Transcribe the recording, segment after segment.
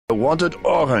I wanted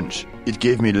orange. It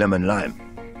gave me lemon lime.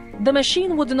 The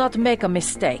machine would not make a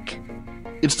mistake.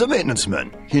 It's the maintenance man.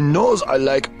 He knows I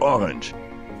like orange.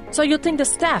 So you think the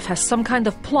staff has some kind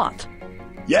of plot?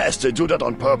 Yes, they do that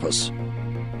on purpose.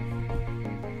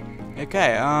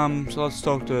 Okay, so let's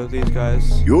talk to these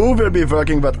guys. You will be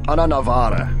working with Ana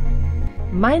Navarre.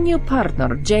 My new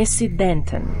partner, J.C.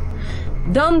 Denton.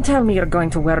 Don't tell me you're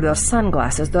going to wear those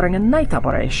sunglasses during a night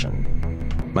operation.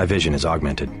 My vision is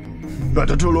augmented.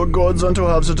 Better to look good than to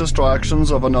have the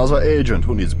distractions of another agent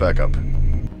who needs backup.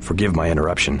 Forgive my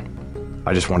interruption.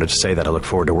 I just wanted to say that I look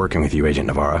forward to working with you, Agent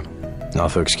Navarre.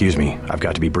 Also, excuse me, I've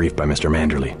got to be briefed by Mr.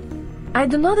 Manderley. I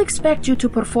do not expect you to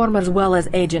perform as well as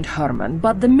Agent Herman,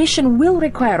 but the mission will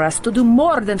require us to do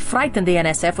more than frighten the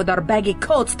NSF with our baggy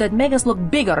coats that make us look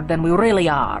bigger than we really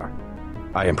are.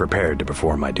 I am prepared to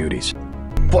perform my duties.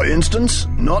 For instance,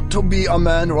 not to be a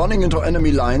man running into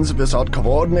enemy lines without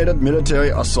coordinated military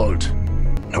assault.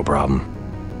 No problem.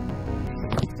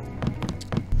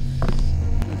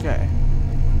 Okay.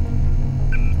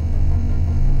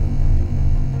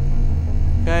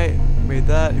 Okay, read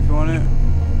that if you want it.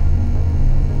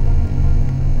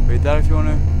 Read that if you want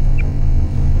to.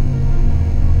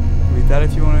 Read that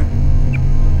if you want to.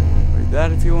 Read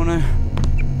that if you want to.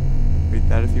 Read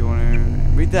that if you want to.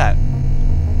 Read that.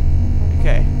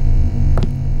 Okay.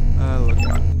 Look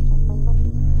out.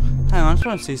 Hang on, I just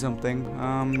want to see something.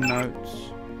 Notes.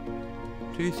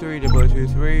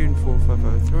 230023 and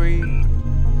 4503.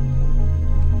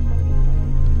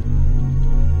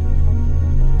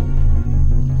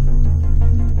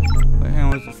 Wait, hang on,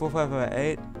 was it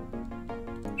 4508?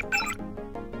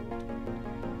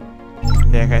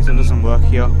 Yeah, okay, so it doesn't work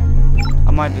here.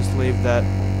 I might just leave that.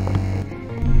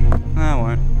 No, I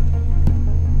won't.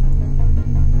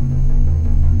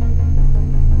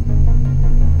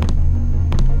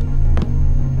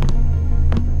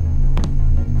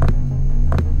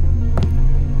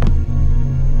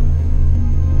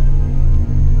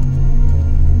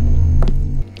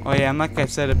 Oh yeah, and like I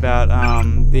said about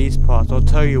these parts, I'll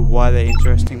tell you why they're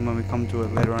interesting when we come to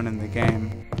it later on in the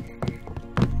game.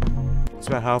 It's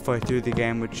about halfway through the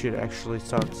game which it actually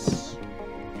starts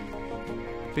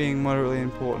being moderately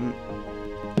important.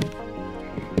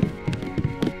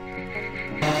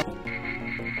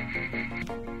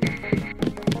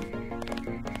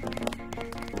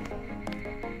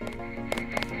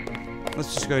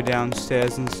 Let's just go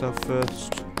downstairs and stuff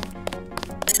first.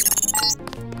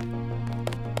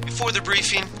 Before the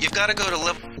briefing, you've got to go to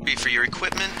level 3 for your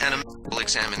equipment and a medical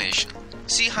examination.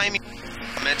 See Jaime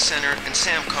Med Center and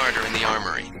Sam Carter in the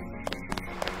armory.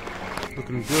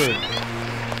 Looking good.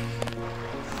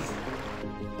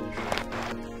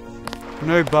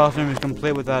 No bathroom is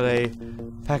complete without a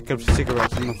pack of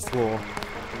cigarettes on the floor.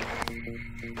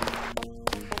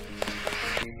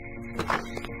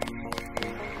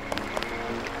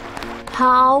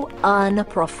 How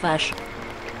unprofessional.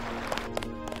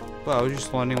 Well, I was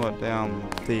just wondering what the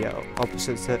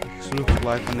opposite sex looked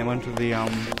like when they went to the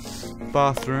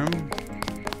bathroom.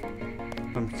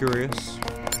 I'm curious.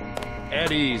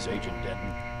 At ease, Agent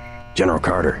Denton. General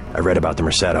Carter, I read about the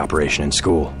Merced operation in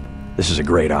school. This is a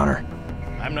great honor.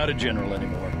 I'm not a general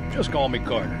anymore. Just call me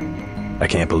Carter. I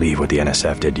can't believe what the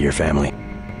NSF did to your family.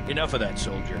 Enough of that,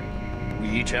 soldier. We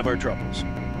each have our troubles.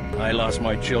 I lost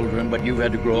my children, but you've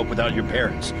had to grow up without your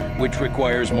parents, which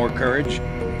requires more courage.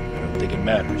 I don't think it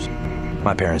matters.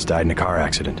 My parents died in a car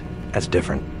accident. That's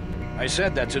different. I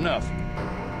said that's enough.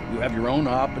 You have your own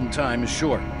op and time is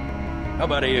short. How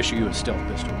about I issue you a stealth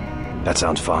pistol? That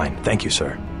sounds fine. Thank you,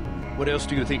 sir. What else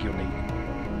do you think you'll need?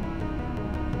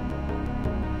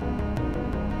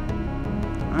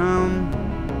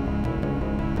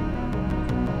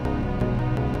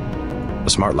 A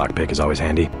smart lockpick is always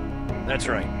handy. That's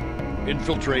right.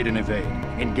 Infiltrate and evade.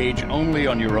 Engage only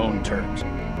on your own terms.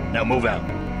 Now move out.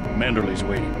 Manderley's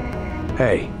waiting.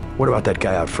 Hey, what about that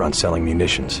guy out front selling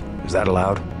munitions? Is that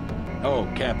allowed? Oh,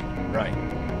 Captain, right.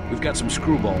 We've got some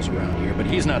screwballs around here, but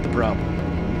he's not the problem.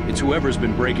 It's whoever's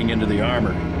been breaking into the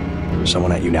armory.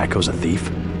 Someone at UNATCO's a thief?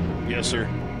 Yes, sir.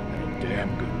 And a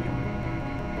damn good one.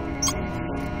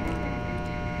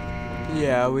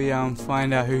 Yeah, we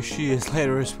find out who she is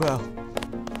later as well.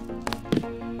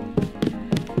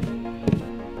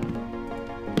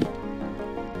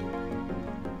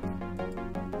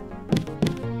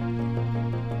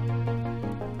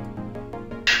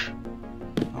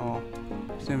 Oh,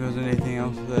 see if there's anything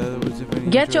else there.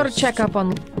 Get your checkup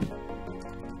on.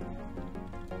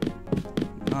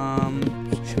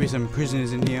 Should be some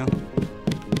prisoners in here.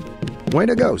 Way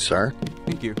to go, sir.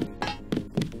 Thank you.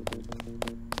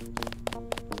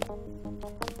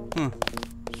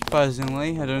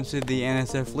 Surprisingly, I don't see the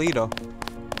NSF leader.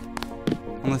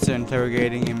 Unless they're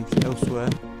interrogating him elsewhere.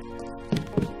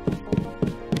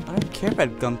 I don't care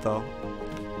about Gunther.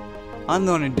 I'm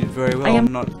the one who did very well,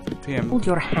 not him. Hold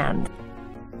your hand.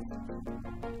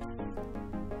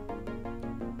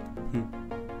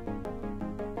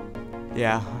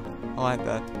 Yeah, I like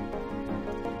that.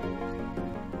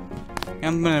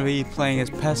 I'm gonna be playing as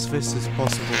pacifist as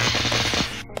possible.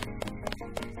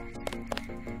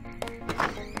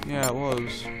 Yeah, it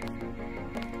was.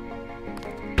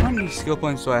 How many skill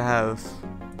points do I have?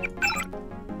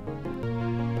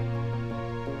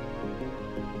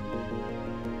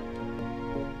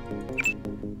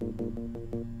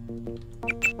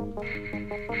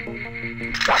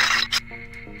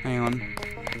 Hang on.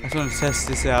 I just want to test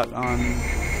this out on...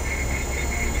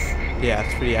 Yeah,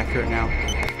 it's pretty accurate now.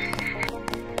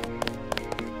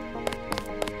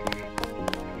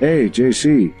 Hey,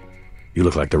 JC. You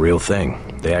look like the real thing.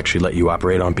 They actually let you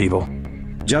operate on people?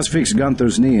 Just fixed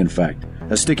Gunther's knee, in fact.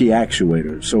 A sticky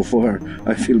actuator. So far,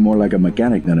 I feel more like a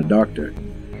mechanic than a doctor.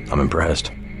 I'm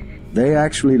impressed. They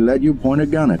actually let you point a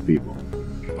gun at people.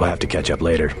 We'll have to catch up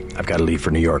later. I've got to leave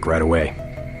for New York right away.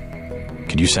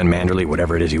 Could you send Manderley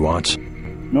whatever it is he wants?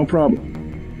 No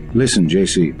problem. Listen,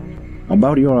 JC.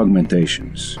 About your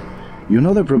augmentations. You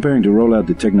know they're preparing to roll out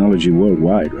the technology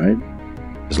worldwide, right?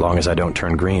 As long as I don't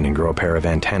turn green and grow a pair of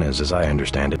antennas, as I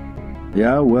understand it.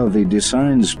 Yeah, well, the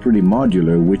design's pretty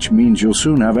modular, which means you'll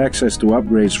soon have access to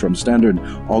upgrades from standard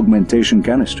augmentation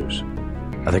canisters.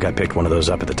 I think I picked one of those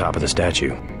up at the top of the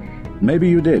statue. Maybe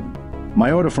you did.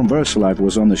 My order from VersaLife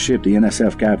was on the ship the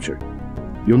NSF captured.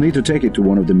 You'll need to take it to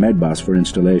one of the medbas for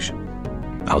installation.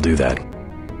 I'll do that.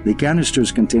 The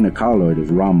canisters contain a colloid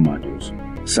of ROM modules.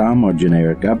 Some are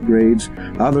generic upgrades,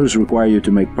 others require you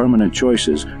to make permanent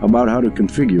choices about how to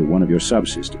configure one of your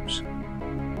subsystems.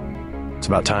 It's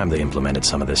about time they implemented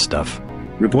some of this stuff.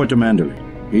 Report to Manderley.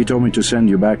 He told me to send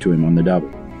you back to him on the double.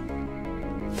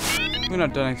 We're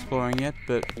not done exploring yet,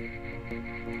 but...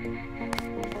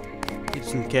 He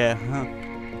doesn't care, huh?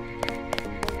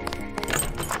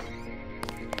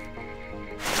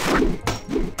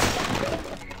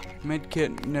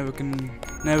 Medkit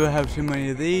never have too many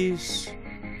of these.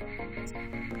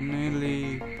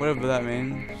 Nearly whatever that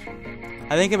means.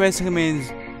 I think it basically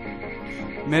means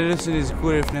medicine is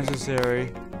good if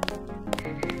necessary.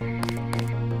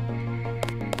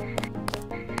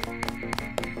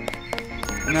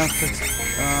 Now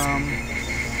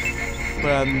put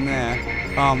out in there.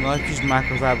 Let's use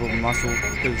microfiber muscle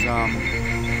because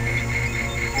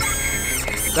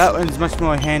that one's much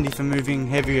more handy for moving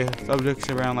heavier objects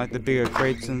around, like the bigger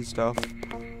crates and stuff.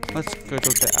 Let's go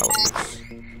talk to Alex.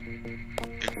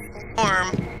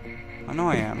 Warm. I know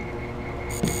I am.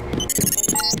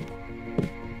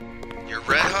 You're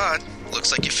red hot.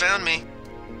 Looks like you found me.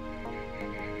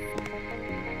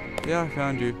 Yeah, I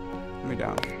found you. Put me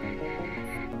down.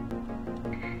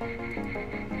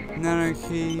 Nano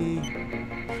key.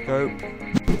 Scope.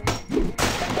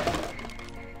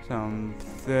 Some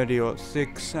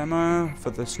 30-06 ammo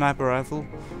for the sniper rifle,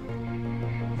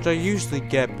 which I usually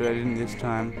get, but I didn't this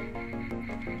time.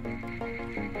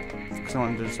 Because I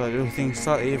wanted to try to do things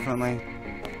slightly differently.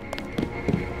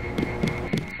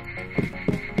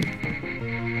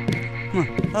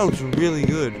 That looks really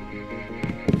good.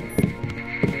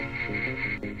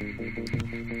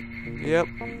 Yep,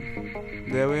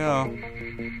 there we are.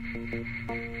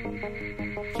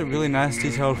 It's a really nice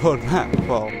detailed world map.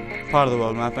 Well, part of the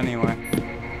world map anyway.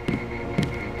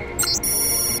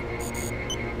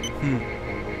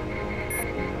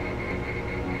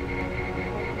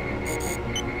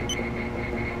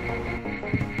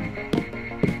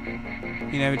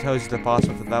 He never tells you the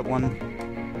password for that one.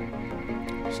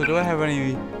 So do I have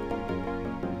any...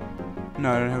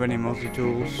 No, I don't have any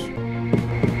multi-tools.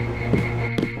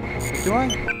 Do I?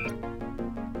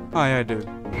 Oh yeah, I do.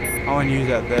 I want to use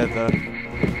that there though.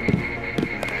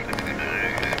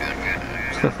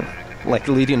 Like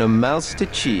leading a mouse to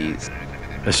cheese.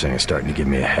 This thing is starting to give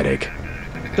me a headache.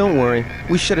 Don't worry,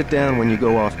 we shut it down when you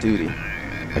go off duty.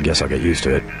 I guess I'll get used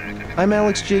to it. I'm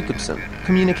Alex Jacobson,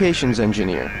 communications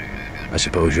engineer. I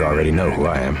suppose you already know who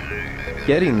I am.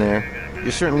 Getting there.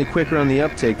 You're certainly quicker on the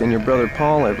uptake than your brother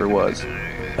Paul ever was.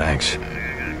 Thanks.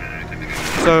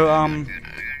 So,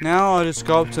 now I'll just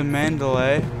go up to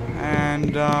Mandalay,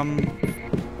 and,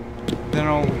 then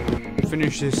I'll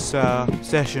finish this,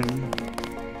 session.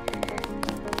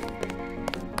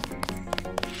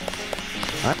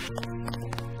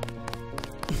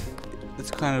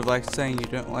 It's kind of like saying you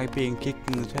don't like being kicked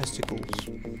in the testicles.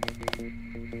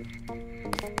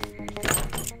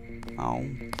 Oh.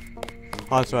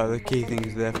 Oh, that's right, the key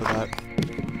thing's there for that.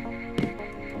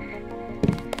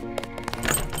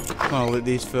 I'm gonna lit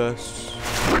these first.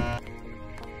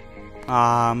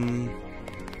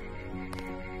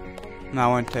 No, I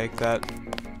won't take that.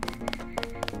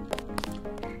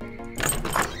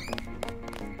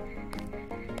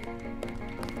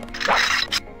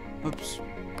 Oops.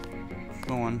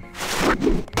 Go on.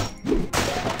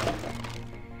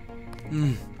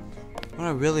 What I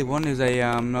really want is a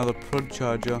another prod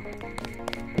charger.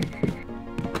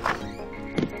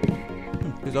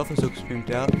 His office looks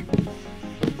pimped out.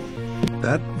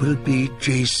 That will be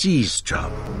JC's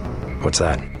job. What's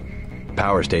that?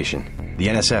 Power station. The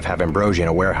NSF have Ambrosia in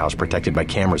a warehouse protected by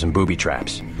cameras and booby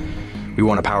traps. We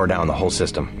want to power down the whole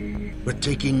system. We're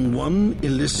taking one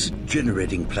illicit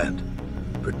generating plant,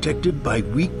 protected by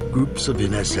weak groups of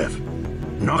NSF.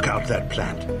 Knock out that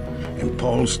plant, and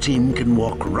Paul's team can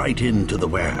walk right into the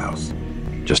warehouse.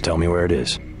 Just tell me where it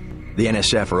is. The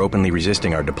NSF are openly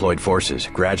resisting our deployed forces,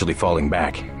 gradually falling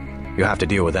back. You'll have to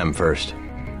deal with them first.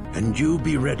 And you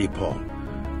be ready, Paul.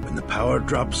 When the power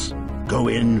drops, go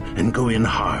in and go in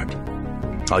hard.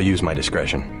 I'll use my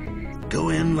discretion. Go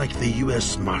in like the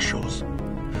U.S. Marshals.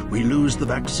 We lose the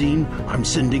vaccine, I'm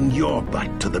sending your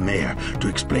butt to the mayor to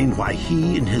explain why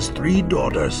he and his 3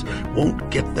 daughters won't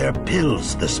get their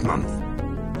pills this month.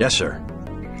 Yes, sir.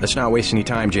 Let's not waste any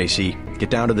time, JC. Get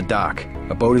down to the dock.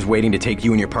 A boat is waiting to take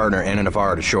you and your partner, Anna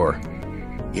Navarro, to shore.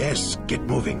 Yes, get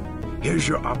moving. Here's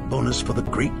your op bonus for the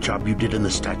great job you did in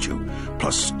the statue,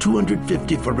 plus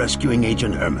 250 for rescuing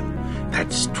Agent Herman.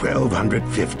 That's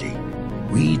 1,250.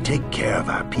 We take care of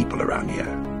our people around here.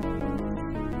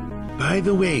 By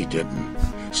the way, Durden,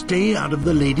 stay out of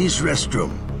the ladies'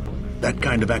 restroom. That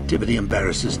kind of activity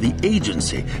embarrasses the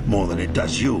agency more than it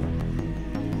does you.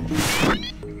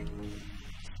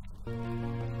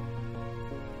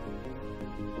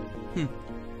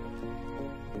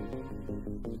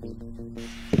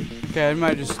 Okay, I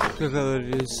might just click out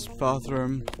this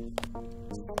bathroom.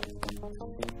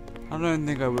 I don't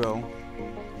think I will.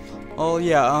 Oh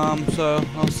yeah, so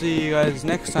I'll see you guys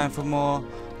next time for more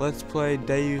Let's Play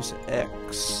Deus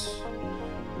Ex.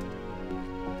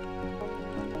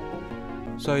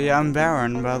 So yeah, I'm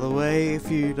Baron, by the way,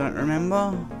 if you don't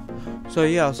remember. So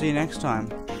yeah, I'll see you next time.